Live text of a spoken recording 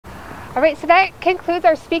All right, so that concludes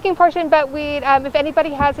our speaking portion, but if anybody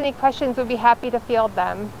has any questions, we'd be happy to field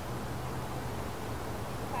them.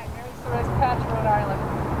 Hi, Mary Therese Patch, Rhode Island.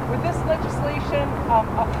 Would this legislation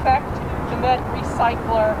affect the Med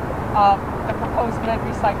Recycler, the proposed Med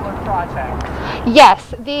Recycler project?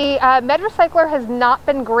 Yes, the Med Recycler has not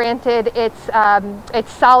been granted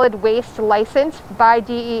its solid waste license by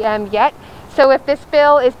DEM yet. So if this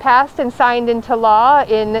bill is passed and signed into law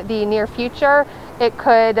in the near future, it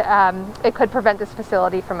could prevent this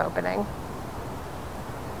facility from opening.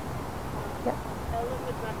 Yeah.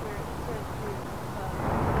 Elizabeth Becker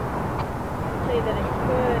say that it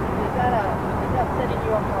could. Is that setting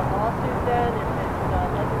you up for a lawsuit then? If it's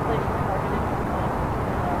legislation targeted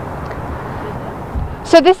to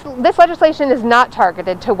business? So this legislation is not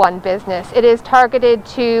targeted to one business. It is targeted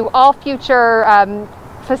to all future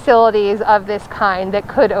facilities of this kind that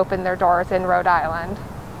could open their doors in Rhode Island.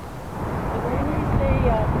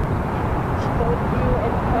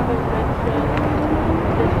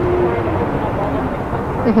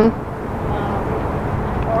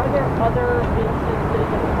 Are there other instances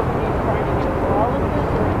of companies trying to get pyrolysis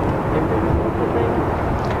or different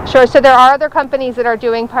things? Sure, so there are other companies that are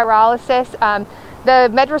doing pyrolysis. The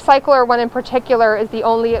Med Recycler one in particular is the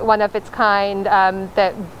only one of its kind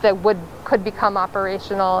that could become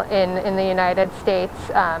operational in the United States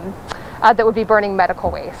that would be burning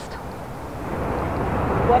medical waste.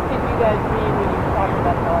 What did you guys mean when you talked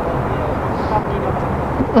about all of talking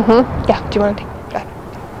about? Yeah, do you want to take that?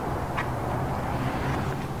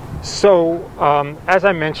 So, as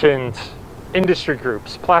I mentioned, industry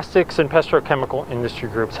groups, plastics and petrochemical industry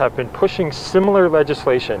groups have been pushing similar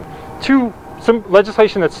legislation some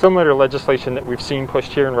legislation that's similar to legislation that we've seen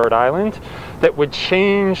pushed here in Rhode Island that would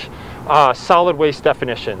change solid waste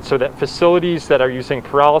definition so that facilities that are using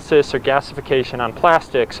pyrolysis or gasification on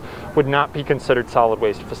plastics would not be considered solid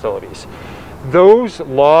waste facilities. Those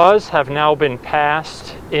laws have now been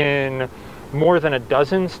passed in more than a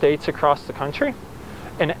dozen states across the country.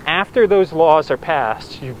 And after those laws are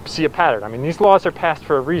passed, you see a pattern. I mean, these laws are passed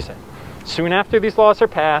for a reason. Soon after these laws are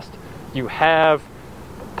passed, you have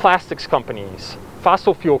plastics companies,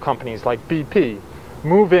 fossil fuel companies like BP,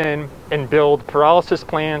 move in and build pyrolysis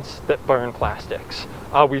plants that burn plastics.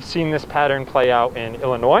 We've seen this pattern play out in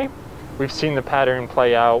Illinois. We've seen the pattern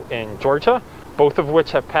play out in Georgia, both of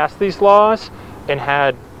which have passed these laws and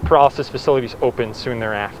had pyrolysis facilities open soon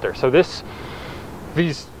thereafter. So these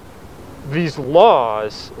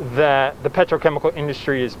laws that the petrochemical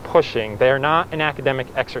industry is pushing, they are not an academic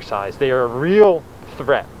exercise. They are a real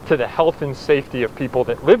threat to the health and safety of people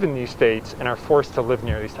that live in these states and are forced to live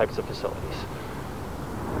near these types of facilities.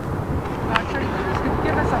 Could you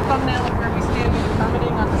give us a thumbnail of where we stand in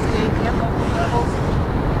permitting on the state and local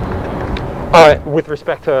levels? With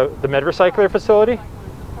respect to the Med Recycler facility?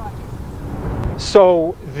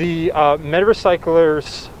 So the Med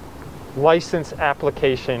Recycler's license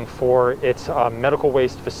application for its medical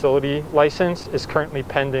waste facility license is currently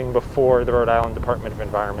pending before the Rhode Island Department of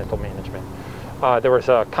Environmental Management. There was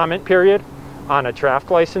a comment period on a draft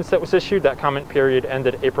license that was issued. That comment period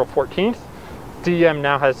ended April 14th. DEM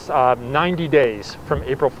now has 90 days from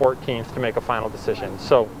April 14th to make a final decision.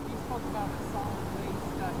 So, You spoke about the solid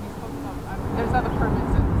waste. There's other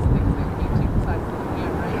permits and things that we need to besides the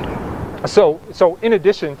DEM, right? So in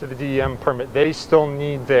addition to the DEM permit, they still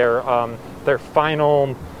need their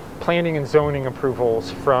final planning and zoning approvals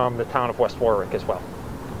from the town of West Warwick as well.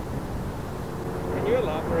 Can you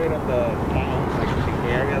elaborate on the town, the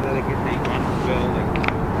area that they want to build,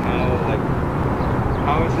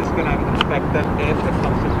 how is this going to affect them if it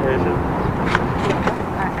comes to fruition?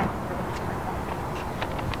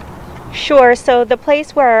 Sure. So the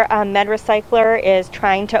place where Med Recycler is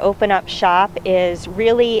trying to open up shop is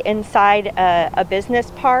really inside a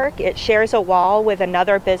business park. It shares a wall with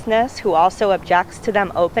another business who also objects to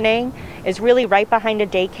them opening. Is really right behind a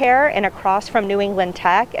daycare and across from New England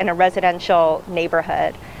Tech in a residential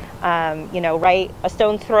neighborhood. Right a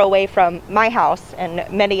stone's throw away from my house and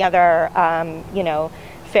many other,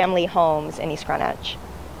 family homes in East Greenwich.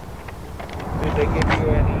 Did they give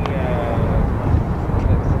you any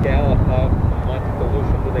scale of how much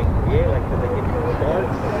pollution do they create? Did they give you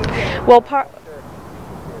reports?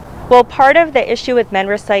 Well, part of the issue with Med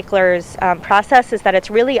Recycler's process is that it's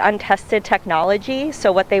really untested technology.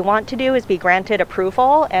 So what they want to do is be granted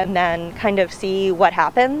approval and then kind of see what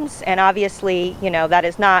happens. And obviously, that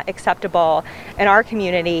is not acceptable in our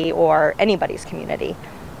community or anybody's community.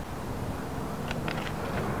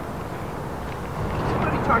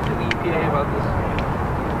 Somebody talk to the EPA about this.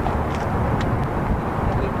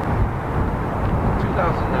 In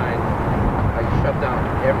 2009, I shut down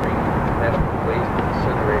every medical waste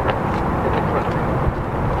incinerator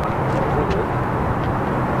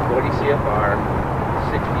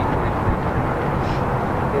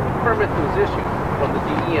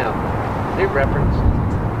DEM, they reference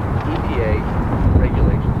EPA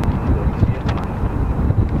regulations.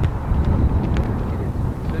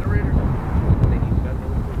 Incinerators, they need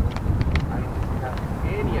federal approval. I don't have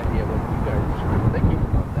any idea what you guys are thinking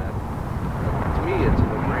about that. To me, it's a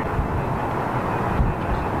no-brainer.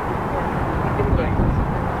 Anybody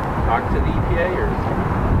talk to the EPA or?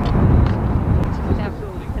 This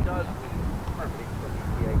facility does need permitting from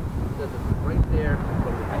EPA. It says it's right there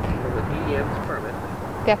from the DEM's permit.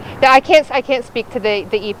 Yeah, no, I can't speak to the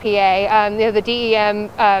EPA. You know, the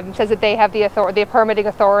DEM says that they have the permitting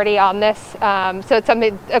authority on this. So it's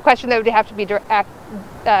a question that would have to be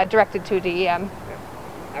directed to DEM. Okay.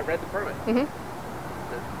 I read the permit. Mm-hmm.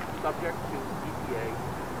 It's subject to EPA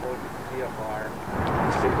or CFR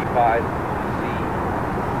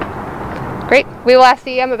 55C. Great. We will ask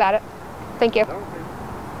DEM about it. Thank you. No,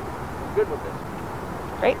 I'm good with this.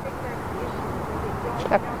 Great.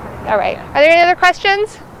 Okay. All right. Are there any other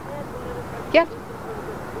questions? Yeah.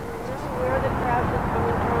 Where the trash is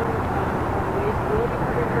coming from, waste will be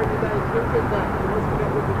coming from, you guys hinted that most of it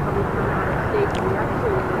will be coming from out of state. Do we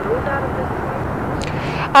actually know that at this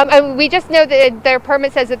point? And we just know that their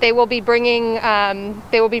permit says that they will be bringing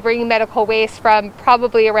medical waste from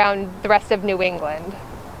probably around the rest of New England.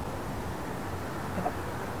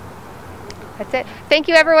 That's it. Thank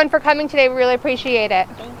you everyone for coming today. We really appreciate it.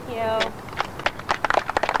 Thank you.